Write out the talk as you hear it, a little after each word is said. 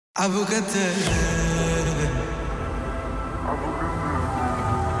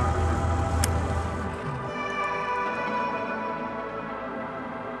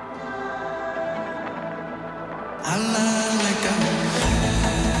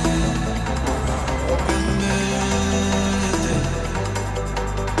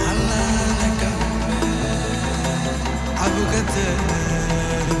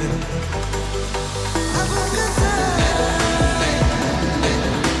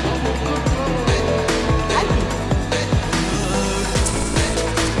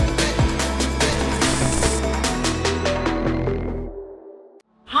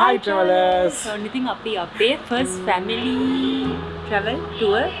Hi travelers. So anything අපේ first family travel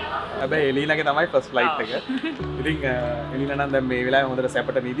tour. හැබැයි එලිනාගේ තමයි first flight එක. ඉතින් එලිනා නම් දැන් මේ වෙලාවේ හොඳට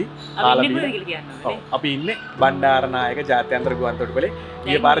සැපට නිදි. අපි ඉන්නේ බණ්ඩාරනායක ජාත්‍යන්තර ගුවන්තොටුපළේ.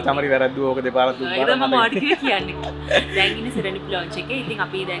 ඊයේ පාර චමරි වැරද්දුව ඕක දෙපාරක් දුන්නා. ඒක මම ඔයාලට කියන්නේ. දැන් ඉන්නේ සෙරෙනිප් ලොන්ච් එකේ. ඉතින්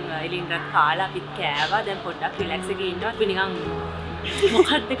අපි දැන් එලිනාත් කාලා අපිත් කෑවා. දැන් පොඩ්ඩක් රිලැක්ස් එකේ ඉන්නවා. අපි නිකන්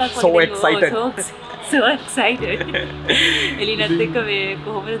මොකක්ද එකක් so excited. So excited. එලිනාත් එක්ක මේ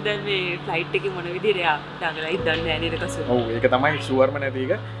කොහොමද දැන් මේ ෆ්ලයිට් එකේ මොන විදිහට යා දඟලයි දන්නේ නැහැ නේද කසු. ඔව් ඒක තමයි ෂුවර්ම නැති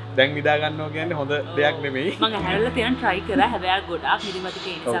එක. දැන් නිදා ගන්නවා කියන්නේ හොඳ දෙයක් නෙමෙයි. මම හැරලා තියන් try කරා. හැබැයි ගොඩාක් නිදිමතක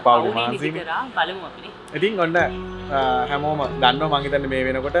ඒ නිසා පවුනේ නිදි කරා. බලමු අපිනේ. ඉතින් ඔන්න හැමෝම දන්නවා මං හිතන්නේ මේ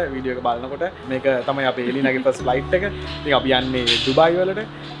වෙනකොට වීඩියෝ එක බලනකොට මේක තමයි අපේ එලිනාගේ first flight එක. ඉතින් අපි යන්නේ දුබායි වලට.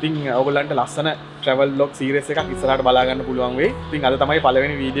 ඉතින් ඔයගොල්ලන්ට ලස්සන travel vlog series එකක් ඉස්සරහට බලා ගන්න පුළුවන් වෙයි. ඉතින් අද තමයි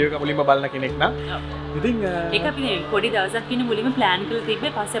පළවෙනි වීඩියෝ එක මුලින්ම බලන කෙනෙක් නම්. ඉතින් ඒක අපි පොඩි දවසක් ඉන්න මුලින්ම plan කරලා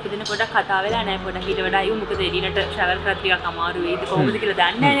තිබ්බේ. පස්සේ අපි දෙන පොඩක් කතා වෙලා නැහැ. පොඩක් ඊට වඩා අයු මොකද එලිනට travel කරත් ටිකක් අමාරු වෙයිද කොහොමද කියලා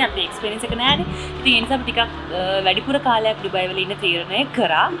දන්නේ නැහැ. අපේ experience එක නැහැනේ. ඉතින් ඒ නිසා අපි ටිකක් වැඩිපුර කාලයක් දුබායි වල ඉන්න තීරණය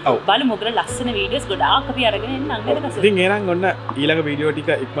කරා. බලමු මොකද ලස්සන වීඩියෝස් ගොඩාක් අපි අරගෙන එන්න නේද කසු. ඉතින් එහෙනම් ඔන්න ඊළඟ වීඩියෝ ටික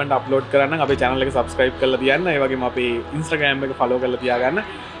ඉක්මනට අප්ලෝඩ් කරන්න අපේ channel එක subscribe කරලා තියන්න. ඒ වගේම අපේ Instagram එක follow කරලා තියාගන්න.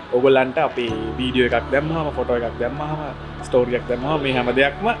 ඔයගොල්ලන්ට අපේ වීඩියෝ එකක් දැම්මම ෆොටෝ එකක් දැම්මම ස්ටෝරි එකක් දැම්මම මේ හැම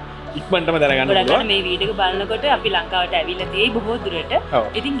දෙයක්ම ඉක්මනටම දැනගන්න පුළුවන්. මේ වීඩියෝ එක බලනකොට අපි ලංකාවට ඇවිල්ලා තියෙයි බොහෝ දුරට.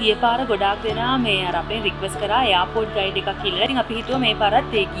 ඉතින් ගිය පාර ගොඩාක් දෙනා මේ අර අපේ රික්වෙස්ට් කරා එයාපෝට් ගයිඩ් එකක් කියලා. ඉතින් අපි හිතුවා මේ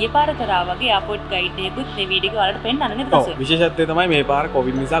පාරත් ඒ ගිය පාර කරා වගේ එයාපෝට් ගයිඩ් එකකුත් මේ වීඩියෝ එක වලට පෙන්නන්න නේද කසු. විශේෂත්වය තමයි මේ පාර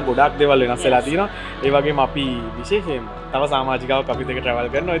කොවිඩ් නිසා ගොඩාක් දේවල් වෙනස් වෙලා තියෙනවා. ඒ වගේම අපි විශේෂයෙන්ම තව සමාජිකාවක් අපි දෙක travel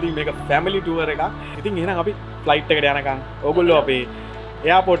කරනවා. ඉතින් මේක family tour එකක්. ඉතින් එහෙනම් අපි flight එකට යනකම් ඕගොල්ලෝ අපේ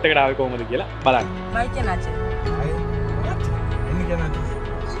එයාපෝට් එකට ආවේ කොහොමද කියලා බලන්න. බයි කියනාචේ. එන්න කියනාචේ.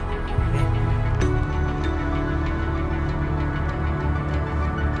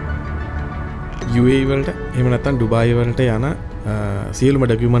 UAE වලට එහෙම නැත්නම් ඩුබායි වලට යන සියලුම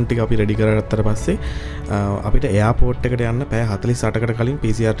ඩොකියුමන්ට් ටික අපි රෙඩි කරගත්තට පස්සේ අපිට එයාපෝට් එකට යන්න පැය 48කට කලින්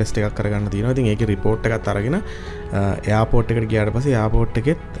PCR ටෙස්ට් එකක් කරගන්න තියෙනවා. ඉතින් ඒකේ රිපෝට් එකත් අරගෙන එයාපෝට් එකට ගියාට පස්සේ එයාපෝට්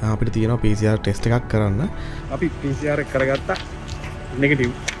එකෙත් අපිට තියෙනවා PCR ටෙස්ට් එකක් කරන්න. අපි PCR එක කරගත්තා.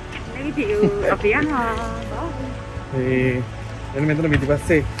 නෙගටිව් අපි යනවා. එන්න මෙතන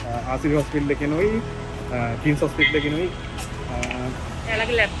පිටිපස්සේ ආසිරි හොස්පිටල් එකේ නොයි කිම්ස් හොස්පිටල් එකේ නොයි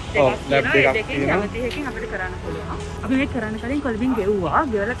ලැබ් දෙකක් තියෙනවා. දෙකකින් අපිට කරන්න පුළුවන්. අපි මේක කරන්න කලින් කොළඹින් ගෙව්වා.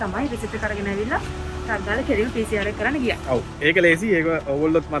 ගෙවලා තමයි රිසිප්ට් එක අරගෙන ඇවිල්ලා ටග්ගාලා කෙරෙල් PCR එක කරන්න ගියා. ඔව්. ඒක ලේසි. ඒක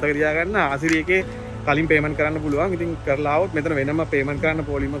ඕගොල්ලොත් මතක තියාගන්න. ආසිරි එකේ කලින් පේමන්ට් කරන්න පුළුවන්. ඉතින් කරලා આવොත් මෙතන වෙනම පේමන්ට් කරන්න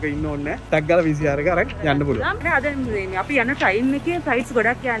පොලිම එක ඉන්න ඕනේ නැහැ. ටග් ගාලා PCR එක අරන් යන්න පුළුවන්. අද අපි යන ටයිම් එකේ ෆ්ලයිට්ස්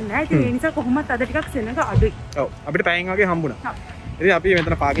ගොඩක් යන්නේ නැහැ. ඉතින් ඒ නිසා කොහොමත් අද ටිකක් සෙනඟ අඩුයි. ඔව්. අපිට පැයෙන් වගේ හම්බුණා. ඉතින් අපි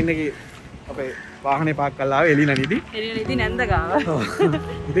මෙතන පාකින් එකේ අපේ වාහනේ පාක් කරලා ආවේ එලිනා නිදි. එලිනා නිදි නැන්ද ගාව.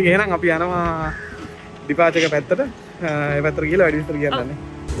 ඉතින් එහෙනම් අපි යනවා ඩිපාච් එක පැත්තට. ඒ පැත්තට ගිහලා වැඩි විස්තර කියන්නන්නේ.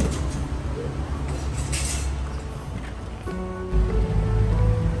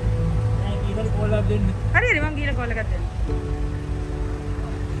 හරි මම ගිහලා කෝල් එකක් දෙන්න.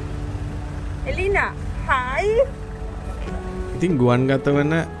 එලිනා හායි. ඉතින් ගුවන්ගත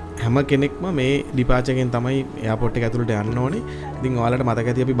වෙන හැම කෙනෙක්ම මේ ඩිපාච් එකෙන් තමයි එයාපෝට් එක ඇතුළට යන්න ඕනේ. ඉතින් ඔයාලට මතක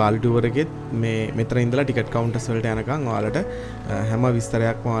ඇති අපි බාලි ටුවර් එකෙත් මේ මෙතන ඉඳලා ටිකට් කවුන්ටර්ස් වලට යනකම් ඔයාලට හැම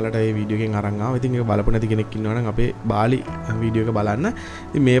විස්තරයක්ම ඔයාලට මේ වීඩියෝ එකෙන් අරන් ආවා. ඉතින් ඒක බලපු නැති කෙනෙක් ඉන්නවා නම් අපේ බාලි වීඩියෝ එක බලන්න.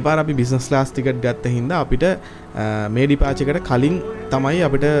 ඉතින් මේ පාර අපි බිස්නස් ක්ලාස් ටිකට් ගත්ත හින්දා අපිට මේ ඩිපාච් එකට කලින් තමයි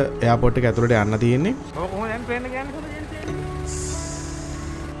අපිට එයාපෝට් එක ඇතුළට යන්න තියෙන්නේ.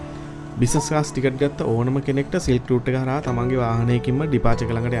 බිස්නස් ක්ලාස් ටිකට් ගත්ත ඕනම කෙනෙක්ට සිල්ක් රූට් එක හරහා තමන්ගේ වාහනයකින්ම ඩිපාච්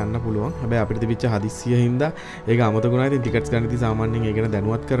එක ළඟට යන්න පුළුවන්. හැබැයි අපිට තිබිච්ච හදිස්සිය හින්දා ඒක අමතක වුණා. ඉතින් ටිකට්ස් ගන්නදී සාමාන්‍යයෙන් ඒක ගැන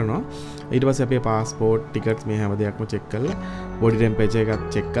දැනුවත් කරනවා. ඊට පස්සේ අපේ පාස්පෝර්ට් ටිකට්ස් මේ හැම දෙයක්ම චෙක් කරලා බොඩි ටෙම්පරේචර් එකත්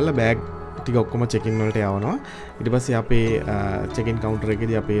චෙක් කරලා බෑග් ටික ඔක්කොම චෙකින් වලට යවනවා. ඊට පස්සේ අපේ චෙකින් කවුන්ටර්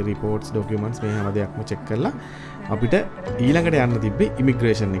එකේදී අපේ රිපෝට්ස් ඩොකියුමන්ට්ස් මේ හැම දෙයක්ම චෙක් කරලා අපිට ඊළඟට යන්න තිබ්බේ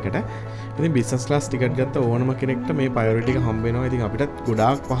ඉමිග්‍රේෂන් එකට. ඉතින් බිස්නස් ක්ලාස් ටිකට් ගත්ත ඕනම කෙනෙක්ට මේ ප්‍රයොරිටි එක හම්බ වෙනවා. ඉතින් අපිටත්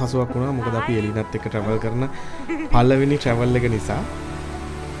ගොඩාක් පහසුවක් වුණා. මොකද අපි එලිනත් එක්ක ට්‍රැවල් කරන පළවෙනි ට්‍රැවල් එක නිසා.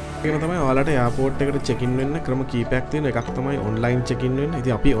 ඒකම තමයි ඔයාලට එයාපෝට් එකට චෙක් ඉන් වෙන්න ක්‍රම කීපයක් තියෙනවා. එකක් තමයි ඔන්ලයින් චෙක් ඉන් වෙන්න.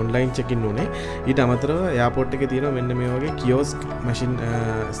 ඉතින් අපි ඔන්ලයින් චෙක් ඉන් උනේ. ඊට අමතරව එයාපෝට් එකේ තියෙනවා මෙන්න මේ වගේ කියොස්ක් මැෂින්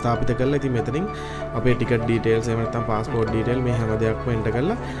ස්ථාපිත කරලා ඉතින් මෙතනින් අපේ ටිකට් ඩීටේල්ස් එහෙම නැත්නම් පාස්පෝර්ට් ඩීටේල් මේ හැම දෙයක්ම එන්ටර්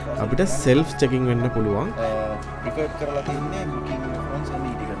කරලා අපිට සෙල්ෆ් චෙකින් වෙන්න පුළුවන්. රිකවර්ඩ් කරලා තින්නේ බුකින් ෆොන්ස් and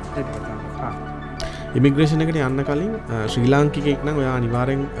e-ticket. ඉමිග්‍රේෂන් එකට යන්න කලින් ශ්‍රී ලාංකිකයෙක් නම් ඔයා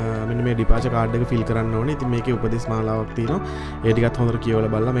අනිවාර්යෙන් මෙන්න මේ ඩිපාචර් කාඩ් එක ෆිල් කරන්න ඕනේ. ඉතින් මේකේ උපදෙස් මාලාවක් තියෙනවා. ඒ ටිකත් හොඳට කියවලා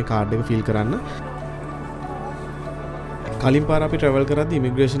බලලා මේ කාඩ් එක ෆිල් කරන්න. කලින් පාර අපි ට්‍රැවල් කරද්දී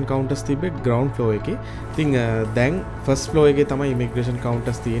ඉමිග්‍රේෂන් කවුන්ටර්ස් තිබ්බේ ග්‍රවුන්ඩ් ෆ්ලෝර් එකේ. ඉතින් දැන් ෆස්ට් ෆ්ලෝර් එකේ තමයි ඉමිග්‍රේෂන්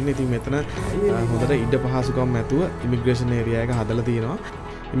කවුන්ටර්ස් තියෙන්නේ. ඉතින් මෙතන හොඳට ඉඩ පහසුකම් ඇතුව ඉමිග්‍රේෂන් ඒරියා එක හදලා තියෙනවා.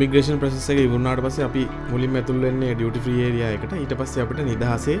 ඉමිග්‍රේෂන් ප්‍රොසෙස් එක ඉවරනාට පස්සේ අපි මුලින්ම ඇතුල් වෙන්නේ ඩියුටි ෆ්‍රී ඒරියා එකට. ඊට පස්සේ අපිට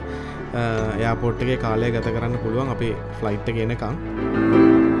නිදහසේ එයාපෝට් එකේ කාලය ගත කරන්න පුළුවන් අපේ ෆ්ලයිට් එක එනකන්.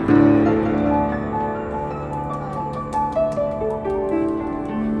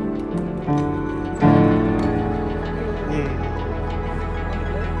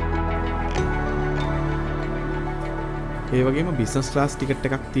 ඒ වගේම බිස්නස් ක්ලාස් ටිකට්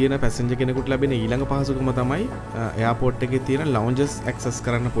එකක් තියෙන පැසෙන්ජර් කෙනෙකුට ලැබෙන ඊළඟ පහසුකම තමයි එයාපෝට් එකේ තියෙන ලවුන්ජස් ඇක්සස්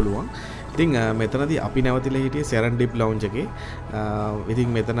කරන්න පුළුවන්. ඉතින් මෙතනදී අපි නැවතිලා හිටියේ සෙරන්ඩිප් ලවුන්ජ් එකේ. ඉතින්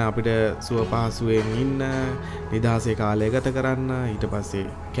මෙතන අපිට සුව පහසුවෙන් ඉන්න, නිදහසේ කාලය ගත කරන්න, ඊට පස්සේ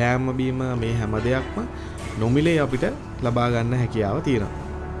කෑම බීම මේ හැම දෙයක්ම නොමිලේ අපිට ලබා ගන්න හැකියාව තියෙනවා.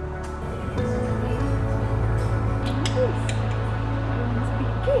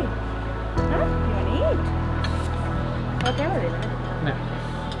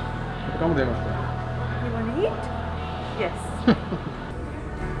 Kamu tengok. You want to eat? Yes.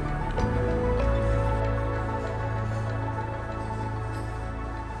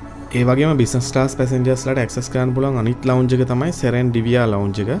 ඒ වගේම බිස්නස් ක්ලාස් පැසෙන්ජර්ස්ලාට ඇක්සස් කරන්න පුළුවන් අනිත් ලවුන්ජ් එක තමයි සෙරෙන් ඩිවියා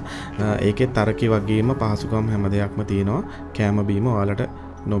ලවුන්ජ් එක. ඒකේ තරකි වගේම පහසුකම් හැම දෙයක්ම තියෙනවා. කෑම බීම ඔයාලට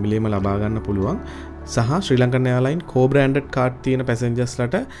නොමිලේම ලබා ගන්න පුළුවන්. සහ ශ්‍රී ලංකන් එයාර්ලයින් කෝ බ්‍රෑන්ඩඩ් කාඩ් තියෙන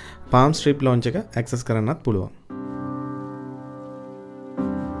පැසෙන්ජර්ස්ලාට පාම් ස්ට්‍රිප් ලවුන්ජ් එක ඇක්සස් කරන්නත් පුළුවන්.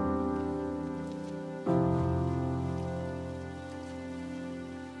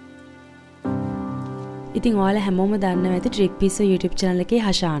 ඉතින් ඔයාලා හැමෝම දන්නවා ඇති ට්‍රික් පීසෝ YouTube channel එකේ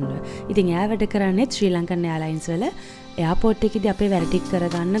හෂාන්ව. ඉතින් එයා වැඩ කරන්නේ ශ්‍රී ලංකන් එයාර්ලයින්ස් වල එයාපෝට් එකේදී අපේ වැඩ ටික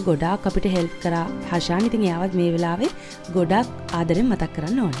කරගන්න ගොඩාක් අපිට හෙල්ප් කරා හෂාන්. ඉතින් එයාවත් මේ වෙලාවේ ගොඩාක් ආදරෙන් මතක්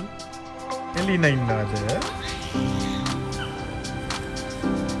කරන්න ඕනේ. එලිනා ඉන්නවද?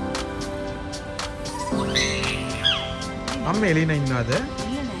 අම්ම එලිනා ඉන්නවද?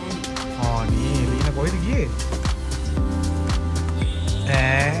 ආනේ එලිනා කොහෙද ගියේ?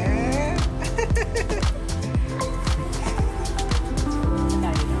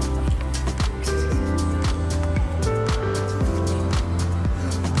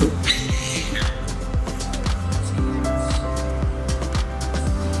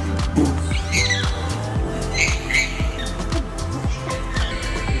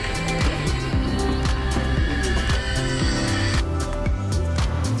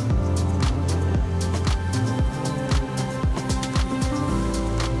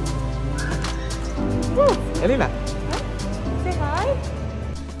 එලිනා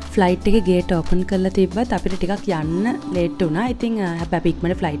ෆ්ලයිට් එකේ ගේට් ඕපන් කරලා තිබ්බත් අපිට ටිකක් යන්න ලේට් වුණා. ඉතින් හැබැයි අපි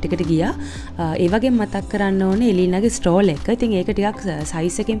ඉක්මනට ෆ්ලයිට් එකට ගියා. ඒ වගේම මතක් කරන්න ඕනේ එලිනාගේ ස්ටෝල් එක. ඉතින් ඒක ටිකක්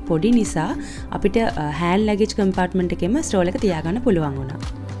සයිස් එකෙන් පොඩි නිසා අපිට හෑන්ඩ් ලගේජ් කම්පාර්ට්මන්ට් එකේම ස්ටෝල් එක තියාගන්න පුළුවන් වුණා.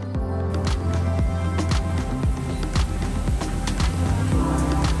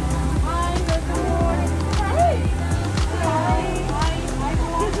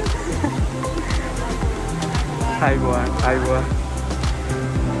 අයිබෝන්.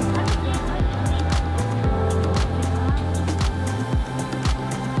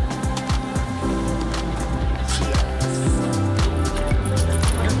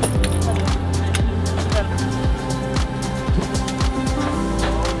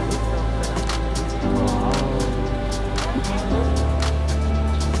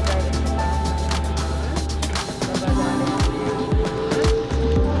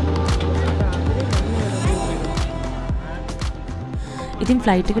 ඉතින්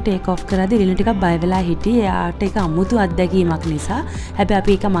ෆ්ලයිට් එක ටේක් ඔෆ් කරද්දී රිලි ටිකක් බය වෙලා හිටියේ. එයාට ඒක අමුතු අත්දැකීමක් නිසා. හැබැයි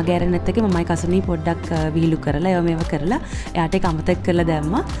අපි ඒක මග ඇරෙන්නත් එක්ක මමයි කසුනී පොඩ්ඩක් විහිළු කරලා ඒව මේව කරලා එයාට ඒක අමතක කරලා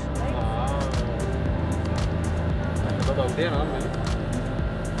දැම්මා.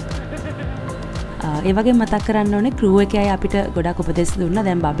 ඒ වගේ මතක් කරන්න ඕනේ ක්‍රූ එකේ අය අපිට ගොඩක් උපදෙස් දුන්නා.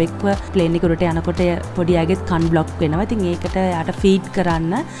 දැන් බබෙක්ව ප්ලේන් එක උඩට යනකොට පොඩි අයගෙත් කන් බ්ලොක් වෙනවා. ඉතින් ඒකට යාට ෆීඩ්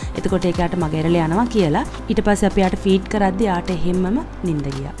කරන්න. එතකොට ඒක යාට මගහැරලා යනවා කියලා. ඊට පස්සේ අපි යාට ෆීඩ් කරද්දී යාට එහෙම්මම නිින්ද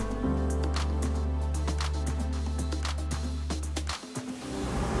ගියා.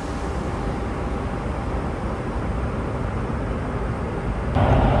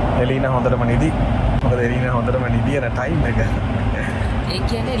 එලීන හොඳටම නිදි. මොකද එලීන හොඳටම නිදින ටයිම් එක. ඒ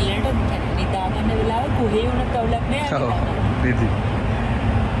කියන්නේ එල්ලට නිදා ගන්න වෙලාව කොහේ වුණත් අවුලක් නෑ. නිදි.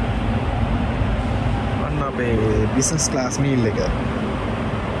 අන්න අපේ බිස්නස් ක්ලාස් මීල් එක.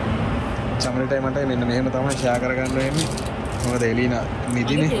 චමරිටයි මටයි මෙන්න මෙහෙම තමයි ෂෙයා කරගන්න වෙන්නේ. මොකද එලීන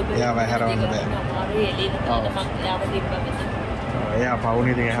නිදිනේ. එයාව හැරවන්න බෑ. අමාරුයි එලීන තාම මම යාව තිබ්බා මෙතන. එයා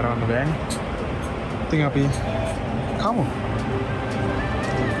පවුනේ ඉතින් හැරවන්න බෑනේ. ඉතින් අපි කමු.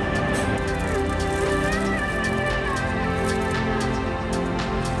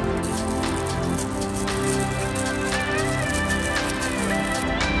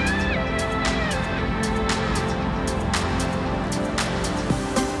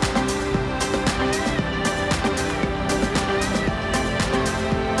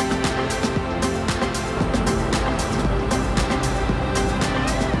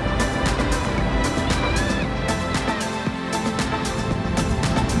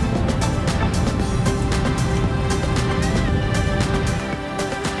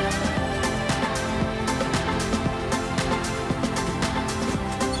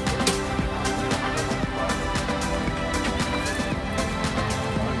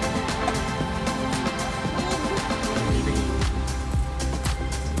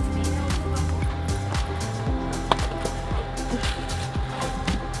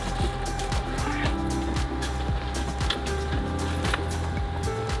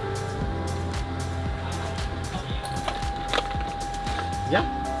 Ya?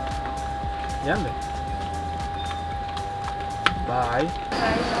 Yන්න. Bye.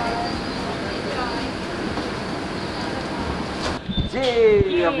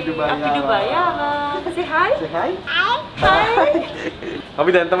 Yay! අපි ඩුබායි ආවා. Say hi. Say hi. Hi.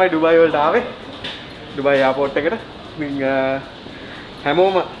 අපි දැන් තමයි ඩුබායි වලට ආවේ. ඩුබායි එයාපෝට් එකට. ඉතින්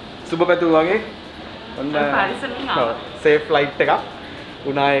හැමෝම සුබ පැතුම් වගේ ඔන්න පරිස්සමින් ආවා. සේෆ් ෆ්ලයිට් එකක්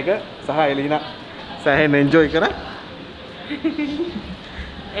උනා එක සහ එලිනා සෑහෙන එන්ජොයි කරා.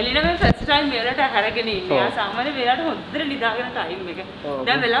 එලිනා මේ ෆස්ට් ටයිම් මෙලට හැරගෙන ඉන්නේ. ආ සාමාන්‍ය මෙලට හොඳට නිදාගෙන ටයිම් එක.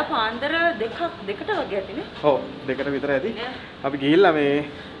 දැන් වෙලා පාන්දර දෙකට වගේ ඇතිනේ. ඔව් දෙකට විතර ඇති. අපි ගිහිල්ලා මේ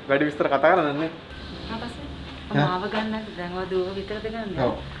වැඩි විස්තර කතා කරන්නේ. පස්සේ මාව ගන්නත් දැන් ඔය දුව විතරද ගන්න.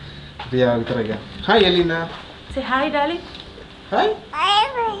 ඔව්. රියා විතර ගියා. Hi එලිනා. Say hi darling. Hi.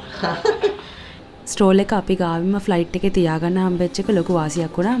 Stall එක අපි ගාවින්ම ෆ්ලයිට් එකේ තියාගන්න හම්බෙච්ච එක ලොකු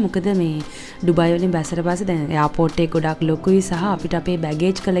වාසියක් වුණා. මොකද මේ ඩුබායි වලින් බැසට පස්සේ දැන් එයාපෝට් එක ගොඩක් ලොකුයි සහ අපිට අපේ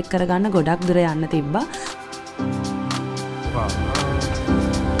බැගේජ් කලෙක්ට් කරගන්න ගොඩක් දුර යන්න තිබ්බා.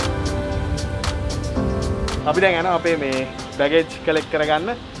 අපි දැන් යනවා අපේ මේ බැගේජ් කලෙක්ට්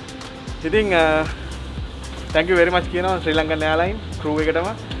කරගන්න. ඉතින් thank you very much කියනවා ශ්‍රී ලංකන් එයාර්ලයින් ක්‍රූ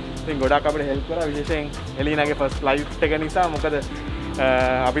එකටම. ඉතින් ගොඩක් අපිට හෙල්ප් කරා විශේෂයෙන් එලීනාගේ ෆස්ට් ෆ්ලයිට් එක නිසා. මොකද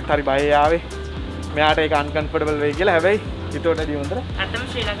අපිත් හරි බයයි ආවේ. මෙයාට ඒක අන්කම්ෆර්ටබල් වෙයි කියලා. හැබැයි ඊටවලදී හොඳට. අතම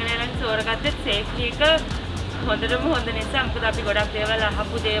ශ්‍රී ලංකන් එයාර්ලයින්ස් තෝරගත්තේ සේෆ්ටි එක හොඳටම හොඳ නිසා. මොකද අපි ගොඩක් දේවල්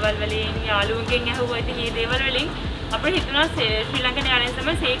අහපු දේවල් වලින් යාළුවන්ගෙන් ඇහුවා. ඉතින් මේ දේවල් වලින් අපිට හිතුණා ශ්‍රී ලංකන් එයාර්ලයින්ස්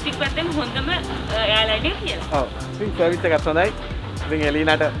තමයි සේෆ්ටි පැත්තෙන් හොඳම එයාර්ලයින් එක කියලා. ඔව්. ඉතින් සර්විස් එකත් හොඳයි. ඉතින්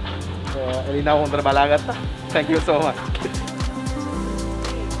එලීනාට එලීනාව හොඳට බලාගත්තා. thank you so much.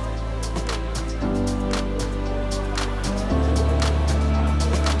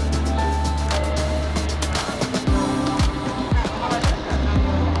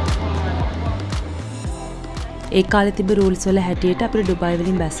 ඒ කාලේ තිබ්බ රූල්ස් වල හැටියට අපිට ඩුබායි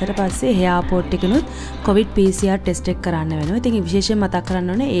වලින් බැස්සට පස්සේ එයාපෝට් එකනොත් කොවිඩ් PCR ටෙස්ට් එක කරන්න වෙනවා. ඉතින් විශේෂයෙන් මතක්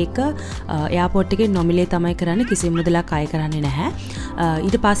කරන්න ඕනේ ඒක එයාපෝට් එකේ නොමිලේ තමයි කරන්නේ, කිසිම මුදලක් අය කරන්නේ නැහැ.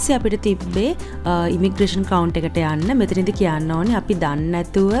 ඊට පස්සේ අපිට තිබ්බේ ඉමිග්‍රේෂන් කවුන්ට් එකට යන්න. මෙතනදී කියන්න ඕනේ අපි දන්නේ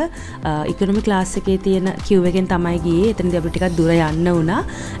නැතුව ඉකොනොමි ක්ලාස් එකේ තියෙන queue එකෙන් තමයි ගියේ. එතනදී අපිට ටිකක් දුර යන්න වුණා.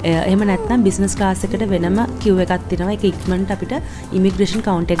 එහෙම නැත්නම් බිස්නස් ක්ලාස් එකට වෙනම queue එකක් තියෙනවා. ඒක ඉක්මනට අපිට ඉමිග්‍රේෂන්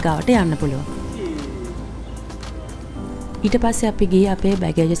කවුන්ට් එක ගාවට යන්න පුළුවන්. ඊට පස්සේ අපි ගියේ අපේ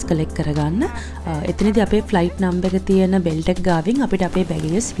බැගේජස් කලෙක්ට් කරගන්න. එතනදී අපේ ෆ්ලයිට් නම්බර් එක තියෙන බෙල්ට් එක ගාවින් අපිට අපේ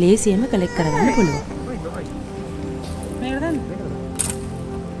බැගේජස් ලේසියෙන්ම කලෙක්ට් කරගන්න පුළුවන්. මේකද?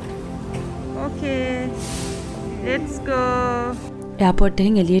 Okay. Let's go. එයාපෝට්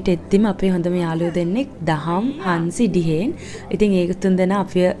එකෙන් එළියට එද්දිම අපේ හොඳම යාළුවෝ දෙන්නෙක් දහම් හන්සි ඩිහෙන්. ඉතින් ඒක තුන් දෙනා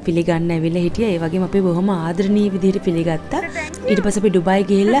අපිව පිළිගන්න ඇවිල්ලා හිටියා. ඒ වගේම අපි බොහොම ආදරණීය විදිහට පිළිගත්තා. ඊට පස්සේ අපි ඩුබායි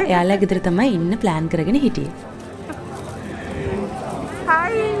ගිහිල්ලා එයාලා ගෙදර තමයි ඉන්න ප්ලෑන් කරගෙන හිටියේ.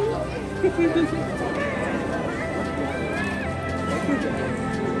 Hi.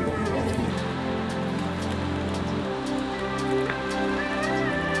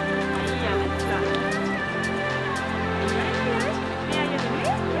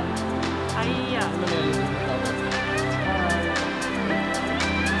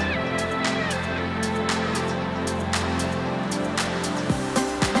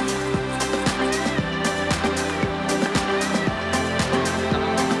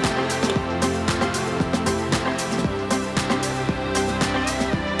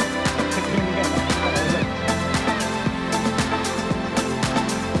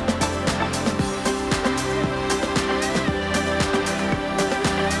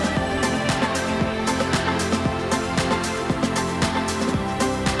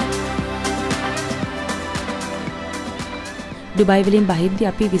 ඩුබයි වලින් බහිද්දි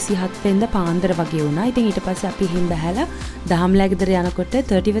අපි 27 වෙනිදා පාන්දර වගේ වුණා. ඉතින් ඊට පස්සේ අපි එහෙන් බහැලා දහම්ලෑ ගෙදර යනකොට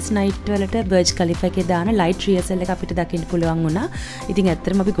 30th night වලට බර්ජ් කලිෆා එකේ දාන ලයිට් රියර්සල් එක අපිට දකින්න පුළුවන් වුණා. ඉතින්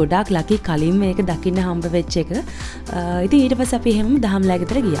ඇත්තටම අපි ගොඩාක් ලකි කලින් මේක දකින්න හම්බ වෙච්ච එක. ඉතින් ඊට පස්සේ අපි එහෙමම දහම්ලෑ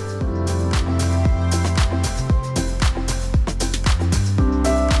ගෙදර ගියා.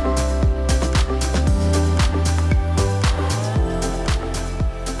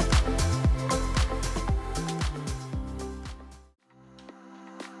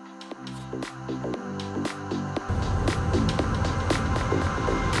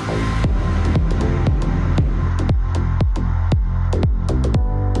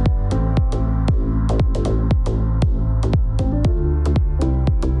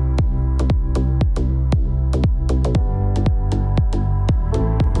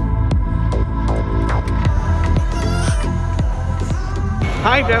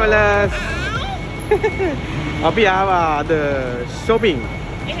 Hi travelers. අපි ආවා අද shopping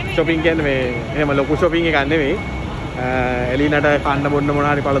කියන්නේ මේ එහෙම ලොකු shopping එකක් නෙවෙයි. එලිනට කන්න බොන්න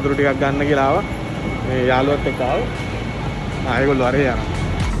මොනවා හරි පළතුරු ටිකක් ගන්න කියලා ආවා. මේ යාළුවත් එක්ක ආවා. ඒගොල්ලෝ අරේ යනවා.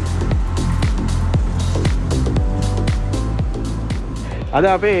 අද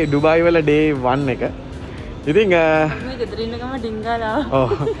අපේ ඩුබායි වල day 1 එක. ඉතින් මේ ගෙදර ඉන්න ගම ඩිංගාලා. ඔව්.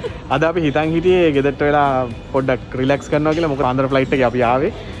 අද අපි හිතන් හිටියේ ගෙදරට වෙලා පොඩ්ඩක් රිලැක්ස් කරනවා කියලා. මොකද ආන්දර ෆ්ලයිට් එකේ අපි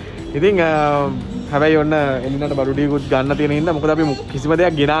ආවේ. ඉතින් හැබැයි ඔන්න එලිනට බඩු ටිකකුත් ගන්න තියෙන හින්දා මොකද අපි කිසිම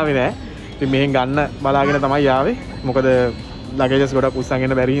දෙයක් ගෙනාවේ නැහැ. ඉතින් මෙහෙන් ගන්න බලාගෙන තමයි ආවේ. මොකද ලගේජස් ගොඩක් උස්සන්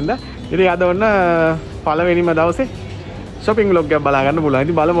එන්න බැරි හින්දා. ඉතින් අද ඔන්න පළවෙනිම දවසේ shopping vlog එකක් බලා ගන්න පුළුවන්.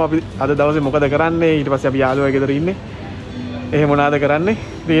 ඉතින් බලමු අපි අද දවසේ මොකද කරන්නේ. ඊට පස්සේ අපි යාළුවා ගෙදර ඉන්නේ. එහෙම මොනවාද කරන්නේ?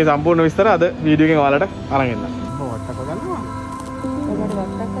 ඉතින් මේ සම්පූර්ණ විස්තර අද වීඩියෝ එකෙන් ඔයාලට අරන් එන්න. වට්ටක ගන්නවා. ඔයාලට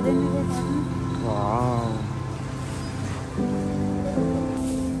වට්ටක් දෙන්නේ. වාව්.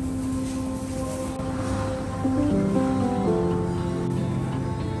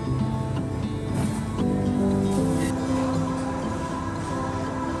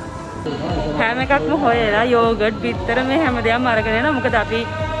 හැම එකක්ම හොයලා යෝගට් බිත්තර මේ හැම දෙයක්ම අරගෙන එනවා. මොකද අපි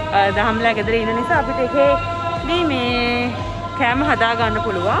දහම්ලෑ ගෙදර ඉන්න නිසා අපිට එකේ මේ කෑම හදා ගන්න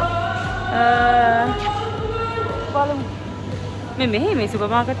පුළුවන්. බලමු. මේ සුපර්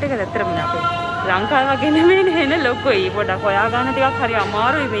මාකට් එක ඇත්තටම නේ අපේ ලංකාව වගේ නෙමෙයි නේ ලොකුයි. පොඩක් හොයා ගන්න ටිකක් හරි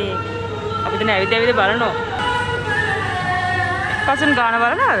අමාරුයි මේ. අපි දැන් ඇවිත් බලනවා. කසුන් ගාන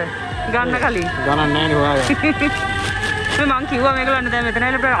බලනවද? ගන්න කලින්. ගණන් නැහැ නේ හොයාගන්න. මං කිව්වා මේගොල්ලන්ට දැන් මෙතන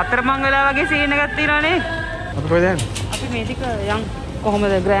ඇවිල්ලා අතරමං වෙලා වගේ සීන් එකක් තියෙනවනේ. අපි කොහෙද යන්නේ? අපි මේ ටික යන්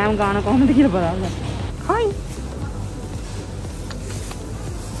කොහොමද ග්‍රෑම් ගාන කොහොමද කියලා බලන්න. හයි.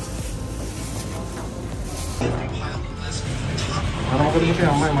 අර මොකද මේ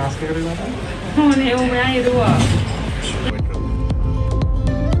අම්මයි මාස්ක් එක දෙනවා? ඕනේ මම ඉරුවා.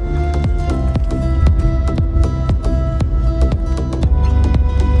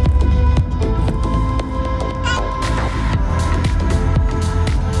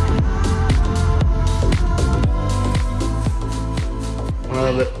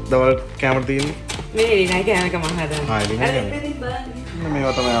 දවල් කැමර තියෙන්නේ මේ එලිනයි කෑමක මම හදන්නේ.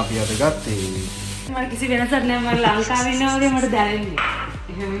 මේවා තමයි අපි අද ගත්තේ. මම කිසි වෙනසක් නැහැ. මම ලංකාවේ ඉන්නා වගේ මට දැනෙන්නේ.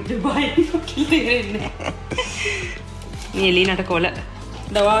 එහෙම ඩුබයි කිලෙන්නේ. මේ එලිනට කොළ.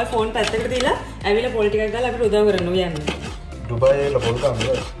 දවල් ෆෝන් පැත්තකට දාලා ඇවිල්ලා පොල් ටිකක් දාලා අපිට උදව් කරනවා යන්නේ. ඩුබයි වල පොල්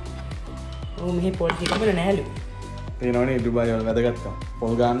ගන්නද? ඔව් මෙහි පොල් ටික වල නැහැලු. තේනවනේ ඩුබයි වල වැදගත්කම.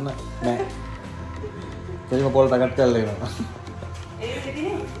 පොල් ගන්න නෑ. කොයිම පොල් ටගට් කරලා එනවා. ඒක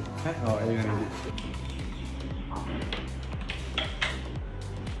තියෙන්නේ. ඔව් ඒක නෙමෙයි.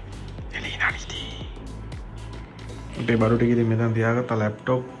 අපේ බඩු ටික ඉතින් මෙතන තියාගත්තා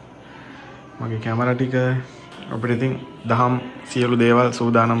ලැප්ටොප් මගේ කැමරා ටික අපිට ඉතින් දහම් සියලු දේවල්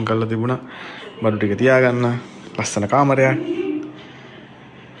සූදානම් කරලා තිබුණා බඩු ටික තියාගන්න ලස්සන කාමරයක්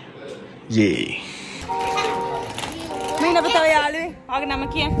යේ මේ නබතව යාළුවේ ආගේ නම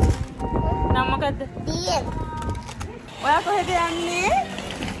කියන්න නම මොකද්ද දියල් ඔයා කොහෙද යන්නේ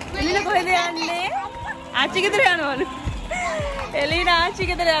එලින කොහෙද යන්නේ ආච්චි ගෙදර යනවලු එලින ආච්චි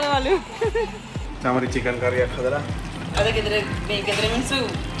ගෙදර යනවලු චමරි චිකන් කරියක් හදලා අද ගෙදර මේ ගෙදර මිනිස්සු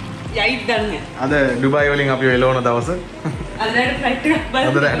යයිට් ගන්න. අද ඩුබයි වලින් අපි එළවන දවස. අද රයිට් ෆ්ලයිට් එකක් බලන්න.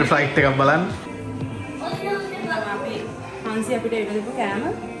 අද රයිට් ෆ්ලයිට් එකක් බලන්න. අපි හංසි අපිට එවලපු කෑම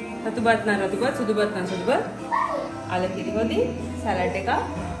රතුබත් නම් රතුබත් සුදුබත් නම් සුදුබත් අල කිරි ගොඩි සලාඩ් එක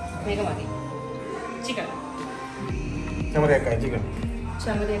මේක මගේ. චිකන්. චමරි එකයි චිකන්.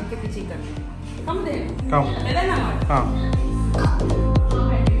 චමරි එකේ චිකන්. කම්ද? කම්. එළනම. හා.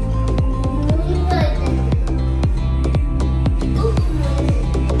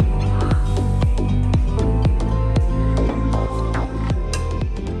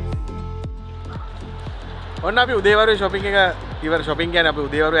 ඔන්න අපි උදේවරුේ shopping එක ඉවර shopping කියන්නේ අපි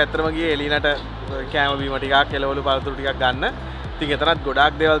උදේවරු ඇත්තටම ගියේ එලිනට කෑම බීම ටිකක් එළවලු පළතුරු ටිකක් ගන්න. ඉතින් එතනත්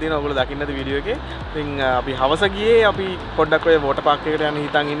ගොඩාක් දේවල් තියෙනවා ඔයගොල්ලෝ දකින්නද වීඩියෝ එකේ. ඉතින් අපි හවස ගියේ අපි පොඩ්ඩක් ඔය වෝටර් පාක් එකට යන්න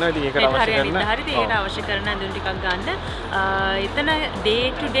හිතන් ඉන්නවා. ඉතින් ඒකට අවශ්‍ය කරන ඒකට අවශ්‍ය කරන ඇඳුම් ටිකක් ගන්න. එතන day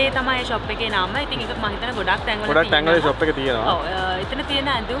to day තමයි shop එකේ නම. ඉතින් ඒක මම හිතන ගොඩක් තැන්වල shop එක තියෙනවා. ඔව් එතන තියෙන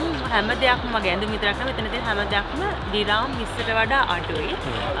ඇඳුම් හැම දෙයක්ම මගේ ඇඳුම් විතරක් නෙවෙයි එතන තියෙන හැම දෙයක්ම දිරාම් 20ට වඩා අඩුයි.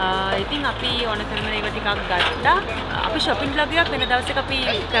 ඉතින් අපි ඕන කරන ඒවා ටිකක් ගත්තා. අපි shopping vlog එකක් වෙන දවසක අපි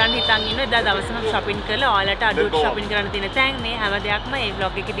කරන්න හිතන් ඉන්නවා. එදා දවසම shopping කරලා ඔයාලට අඩුවට shopping කරන්න තියෙන තැන් මේ හැම දෙයක්ම මේ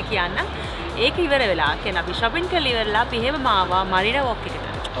vlog එකේදී කියන්න. ඒක ඉවර වෙලා කියන්නේ අපි shopping කරලා ඉවරලා අපි එහෙම ආවා මරිනා වොක්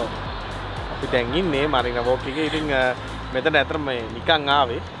එකට. ඔව්. අපි දැන් ඉන්නේ මරිනා වොක් එකේ. ඉතින් මෙතන ඇත්තටම නිකන්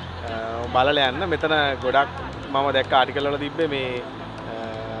ආවේ බලලා යන්න. මෙතන ගොඩක් මම දැක්ක ආටිකල් වල තිබ්බේ මේ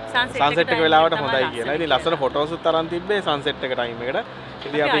සන්සෙට් එක වෙලාවට හොඳයි කියලා. ඉතින් ලස්සන ෆොටෝස් උත් තරම් තිබ්බේ සන්සෙට් එක ටයිම් එකට.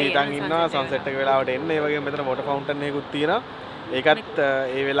 ඉතින් අපි හිතන් ඉන්නවා සන්සෙට් එක වෙලාවට එන්න. ඒ වගේම මෙතන වොටර් ෆවුන්ටන් එකකුත් තියෙනවා. ඒකත්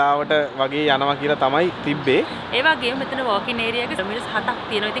ඒ වෙලාවට වගේ යනවා කියලා තමයි තිබ්බේ. ඒ වගේම මෙතන වෝකින් ඒරියා එක ඩොමිනස් 7ක්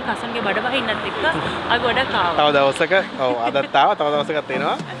තියෙනවා. ඉතින් කසුන්ගේ බඩ බහින්නත් එක්ක අපි ගොඩක් ආවා. තව දවසක ඔව් අදත් ආවා. තව දවසකත්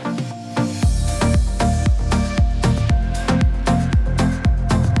එනවා.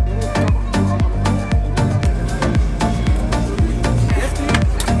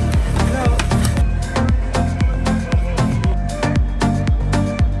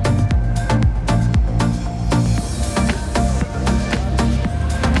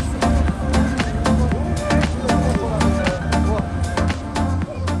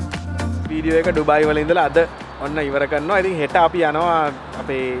 වීඩියෝ එක ඩුබායි වල ඉඳලා අද ඔන්න ඉවර කරනවා. ඉතින් හෙට අපි යනවා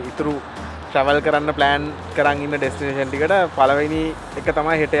අපේ ඉතුරු travel කරන්න plan කරන් ඉන්න destination ටිකට. පළවෙනි එක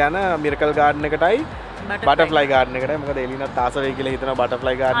තමයි හෙට යන Miracle Garden එකටයි Butterfly Garden එකටයි. මොකද එලිනත් ආස වෙයි කියලා හිතනවා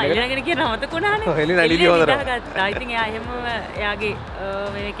Butterfly Garden එකට. එලිනගෙන කියන මතකුණානේ. ඔව් එලින නිදි හොඳට. ඉතින් එයා එහෙම එයාගේ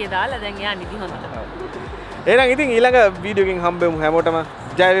මේකේ දාලා දැන් එයා නිදි හොඳට. එහෙනම් ඉතින් ඊළඟ වීඩියෝ එකකින් හම්බෙමු හැමෝටම.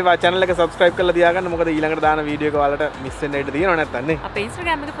 ජය වේවා channel එක subscribe කරලා තියාගන්න. මොකද ඊළඟට දාන වීඩියෝ එක ඔයාලට miss වෙන්න ඉඩ තියෙනව නැත්තම් නේ. අපේ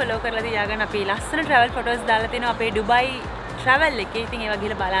Instagram එක follow කරලා තියාගන්න. අපි ලස්සන travel photos දාලා තිනවා අපේ Dubai travel එකේ. ඉතින් ඒවා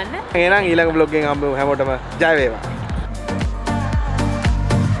ගිහලා බලන්න. එහෙනම් ඊළඟ vlog එකෙන් හම්බෙමු හැමෝටම. ජය වේවා.